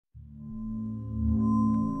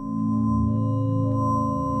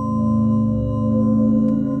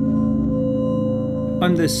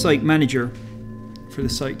I'm the site manager for the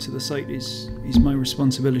site, so the site is my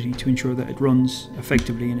responsibility to ensure that it runs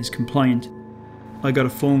effectively and is compliant. I got a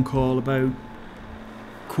phone call about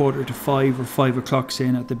 4:45 or 5 o'clock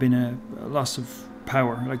saying that there'd been a loss of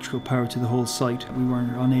power, electrical power to the whole site. We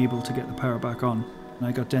weren't unable to get the power back on. And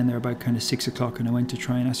I got down there about kind of 6 o'clock and I went to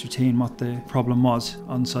try and ascertain what the problem was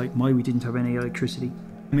on site, why we didn't have any electricity.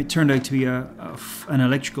 It turned out to be an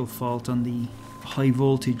electrical fault on the high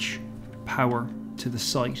voltage power to the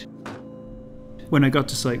site. When I got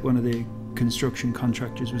to site, one of the construction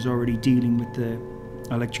contractors was already dealing with the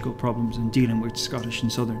electrical problems and dealing with Scottish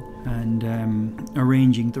and Southern and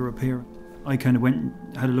arranging the repair. I kind of went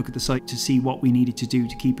and had a look at the site to see what we needed to do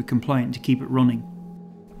to keep it compliant, to keep it running.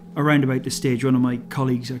 Around about this stage, one of my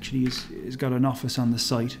colleagues actually has got an office on the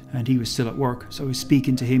site and he was still at work. So I was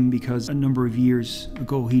speaking to him because a number of years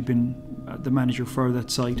ago he'd been the manager for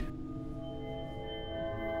that site.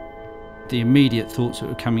 The immediate thoughts that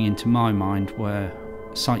were coming into my mind were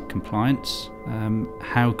site compliance.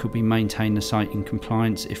 How could we maintain the site in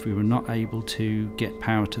compliance if we were not able to get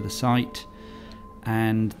power to the site?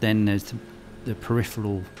 And then there's the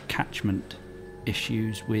peripheral catchment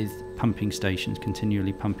issues with pumping stations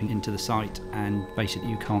continually pumping into the site, and basically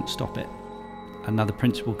you can't stop it. Another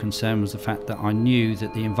principal concern was the fact that I knew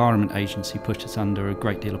that the Environment Agency put us under a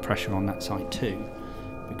great deal of pressure on that site too,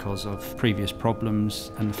 because of previous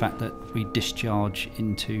problems and the fact that we discharge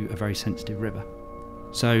into a very sensitive river.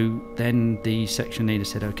 So then the section leader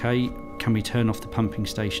said, okay, can we turn off the pumping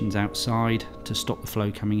stations outside to stop the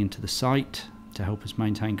flow coming into the site to help us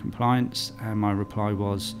maintain compliance? And my reply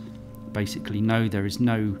was basically no, there is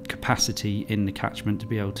no capacity in the catchment to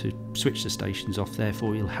be able to switch the stations off,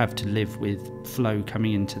 therefore you'll have to live with flow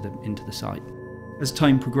coming into the site. As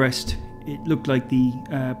time progressed, it looked like the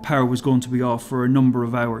power was going to be off for a number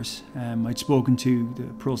of hours. I'd spoken to the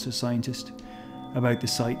process scientist about the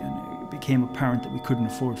site and it became apparent that we couldn't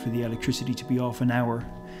afford for the electricity to be off an hour,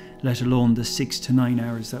 let alone the 6 to 9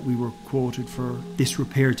 hours that we were quoted for this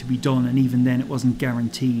repair to be done, and even then it wasn't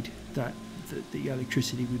guaranteed that the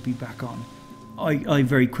electricity would be back on. I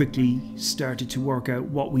very quickly started to work out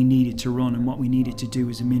what we needed to run and what we needed to do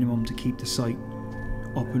as a minimum to keep the site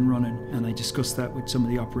up and running, and I discussed that with some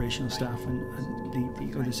of the operational staff and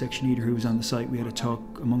the other section leader who was on the site. We had a talk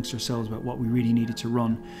amongst ourselves about what we really needed to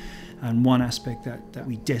run, and one aspect that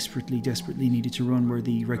we desperately needed to run were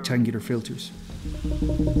the rectangular filters.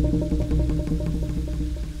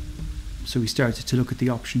 So we started to look at the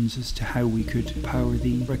options as to how we could power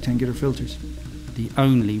the rectangular filters. The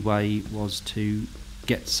only way was to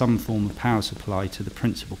get some form of power supply to the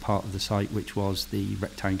principal part of the site, which was the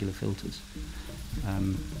rectangular filters.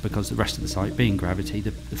 Because the rest of the site being gravity,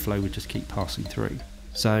 the flow would just keep passing through.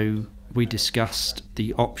 So we discussed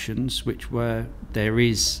the options, which were, there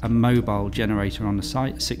is a mobile generator on the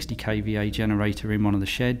site, a 60 kVA generator in one of the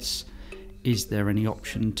sheds. Is there any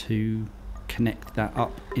option to connect that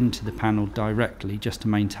up into the panel directly just to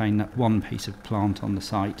maintain that one piece of plant on the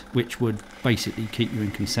site, which would basically keep you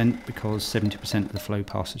in consent because 70% of the flow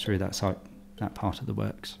passes through that site, that part of the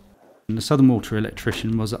works. And the Southern Water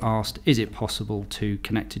electrician was asked, is it possible to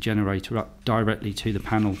connect a generator up directly to the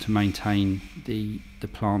panel to maintain the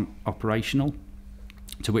plant operational?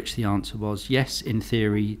 To which the answer was yes, in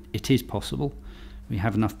theory it is possible. We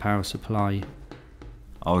have enough power supply.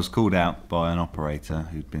 I was called out by an operator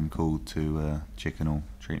who'd been called to Chickenhall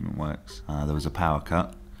Treatment Works. There was a power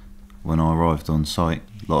cut. When I arrived on site,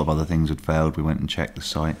 a lot of other things had failed. We went and checked the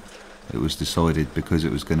site. It was decided, because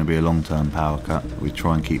it was going to be a long-term power cut, we'd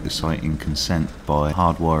try and keep the site in consent by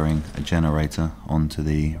hardwiring a generator onto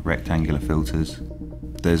the rectangular filters.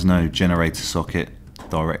 There's no generator socket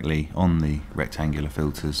directly on the rectangular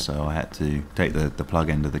filters, so I had to take the plug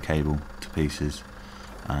end of the cable to pieces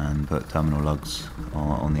and put terminal lugs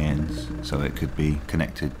on the ends so it could be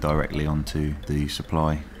connected directly onto the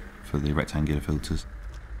supply for the rectangular filters.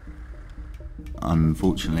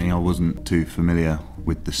 Unfortunately, I wasn't too familiar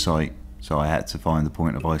with the site, so I had to find the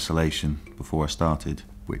point of isolation before I started,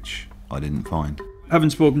 which I didn't find.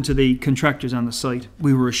 Having spoken to the contractors on the site,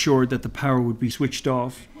 we were assured that the power would be switched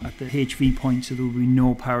off at the HV point, so there would be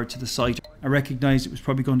no power to the site. I recognised it was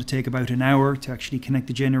probably going to take about an hour to actually connect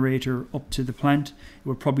the generator up to the plant. It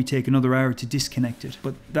would probably take another hour to disconnect it,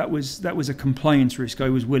 but that was a compliance risk I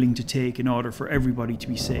was willing to take in order for everybody to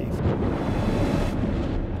be safe.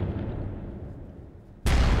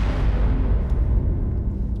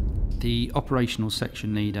 The operational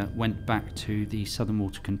section leader went back to the Southern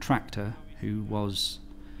Water contractor, who was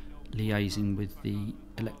liaising with the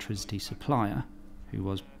electricity supplier, who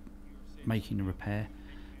was making the repair,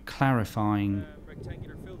 clarifying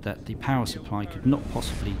that the power supply could not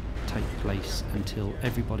possibly take place until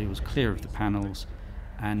everybody was clear of the panels,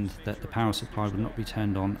 and that the power supply would not be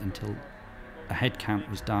turned on until a head count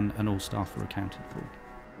was done and all staff were accounted for.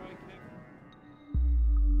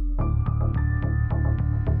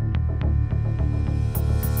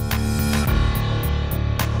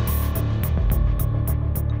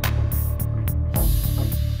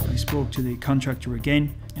 I spoke to the contractor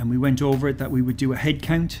again, and we went over it that we would do a head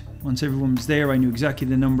count. Once everyone was there, I knew exactly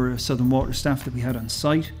the number of Southern Water staff that we had on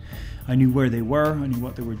site. I knew where they were, I knew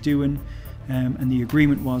what they were doing, and the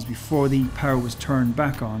agreement was before the power was turned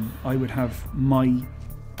back on, I would have my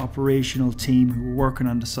operational team who were working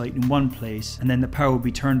on the site in one place, and then the power would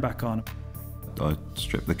be turned back on. I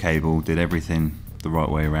stripped the cable, did everything the right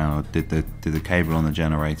way around. I did the cable on the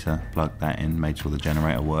generator, plugged that in, made sure the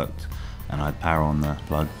generator worked, and I had power on the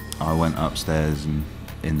plug. I went upstairs and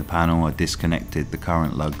in the panel I disconnected the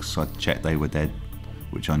current lugs. I checked they were dead,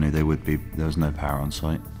 which I knew they would be. There was no power on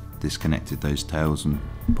site. Disconnected those tails and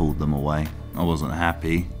pulled them away. I wasn't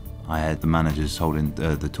happy. I had the managers holding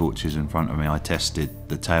the torches in front of me. I tested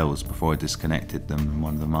the tails before I disconnected them, and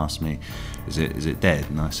one of them asked me, is it dead?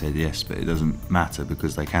 And I said yes, but it doesn't matter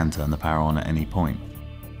because they can turn the power on at any point.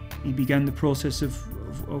 He began the process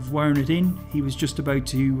of wiring it in. He was just about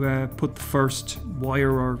to put the first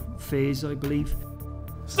wire or phase, I believe.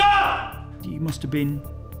 Stop! He must have been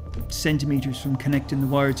centimetres from connecting the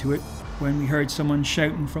wire to it when we heard someone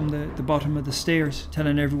shouting from the bottom of the stairs,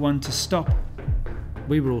 telling everyone to stop.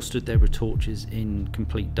 We were all stood there with torches in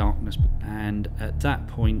complete darkness, and at that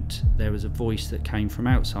point there was a voice that came from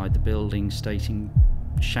outside the building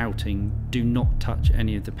shouting, "Do not touch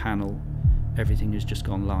any of the panel, everything has just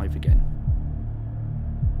gone live again."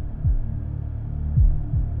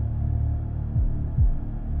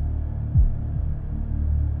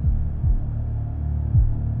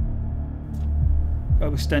 I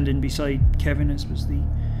was standing beside Kevin, as was the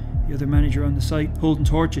other manager on the site, holding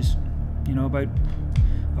torches, about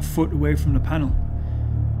a foot away from the panel.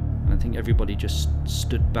 And I think everybody just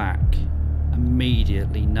stood back,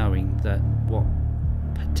 immediately knowing that what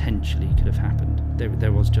potentially could have happened.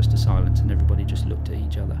 There was just a silence and everybody just looked at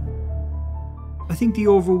each other. I think the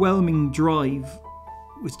overwhelming drive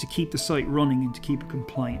was to keep the site running and to keep it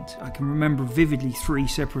compliant. I can remember vividly 3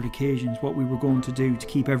 separate occasions what we were going to do to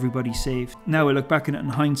keep everybody safe. Now I look back at it in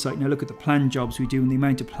hindsight and I look at the planned jobs we do and the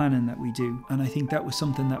amount of planning that we do, and I think that was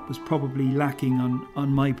something that was probably lacking on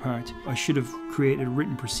my part. I should have created a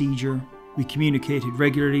written procedure. We communicated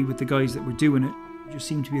regularly with the guys that were doing it. It just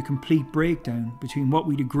seemed to be a complete breakdown between what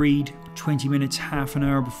we'd agreed 20 minutes, half an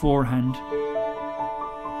hour beforehand.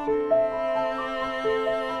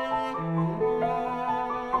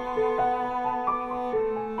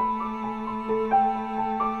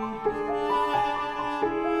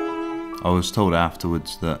 I was told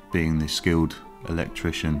afterwards that being the skilled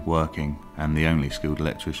electrician working, and the only skilled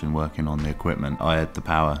electrician working on the equipment, I had the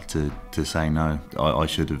power to say no. I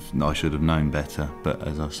should have known better, but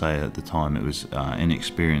as I say, at the time it was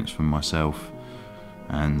inexperience from myself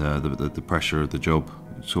and the pressure of the job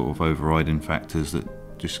sort of overriding factors that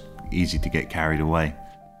just easy to get carried away.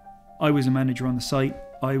 I was a manager on the site.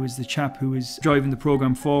 I was the chap who was driving the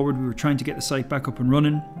programme forward. We were trying to get the site back up and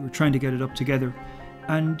running. We were trying to get it up together.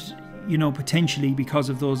 And potentially because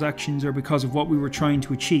of those actions or because of what we were trying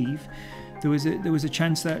to achieve, there was a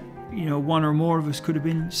chance that, one or more of us could have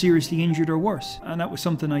been seriously injured or worse. And that was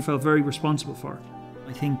something I felt very responsible for.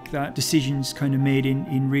 I think that decisions kind of made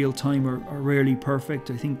in real time are rarely perfect.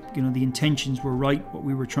 I think, the intentions were right, what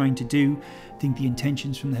we were trying to do. I think the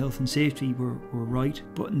intentions from the health and safety were right.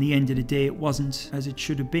 But in the end of the day, it wasn't as it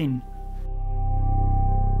should have been.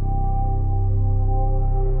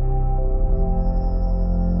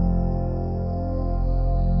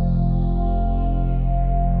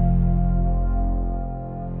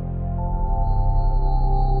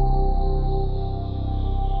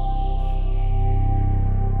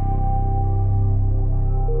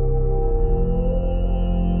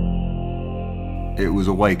 It was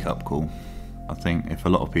a wake-up call. I think if a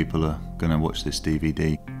lot of people are going to watch this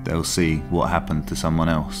DVD, they'll see what happened to someone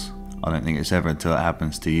else. I don't think it's ever until it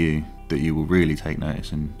happens to you that you will really take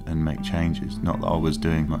notice and make changes. Not that I was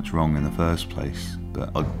doing much wrong in the first place,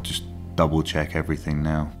 but I'll just double check everything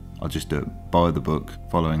now. I'll just do it by the book,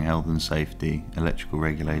 following health and safety, electrical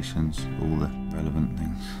regulations, all the relevant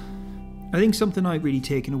things. I think something I've really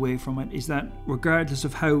taken away from it is that regardless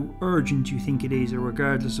of how urgent you think it is, or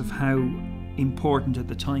regardless of how important at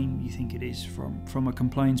the time you think it is from a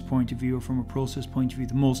compliance point of view or from a process point of view.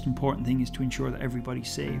 The most important thing is to ensure that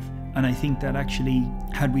everybody's safe. And I think that actually,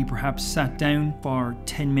 had we perhaps sat down for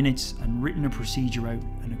 10 minutes and written a procedure out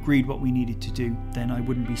and agreed what we needed to do, then I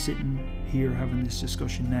wouldn't be sitting here having this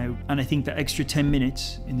discussion now. And I think that extra 10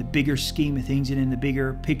 minutes in the bigger scheme of things and in the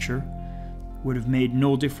bigger picture would have made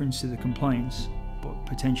no difference to the compliance, but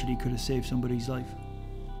potentially could have saved somebody's life.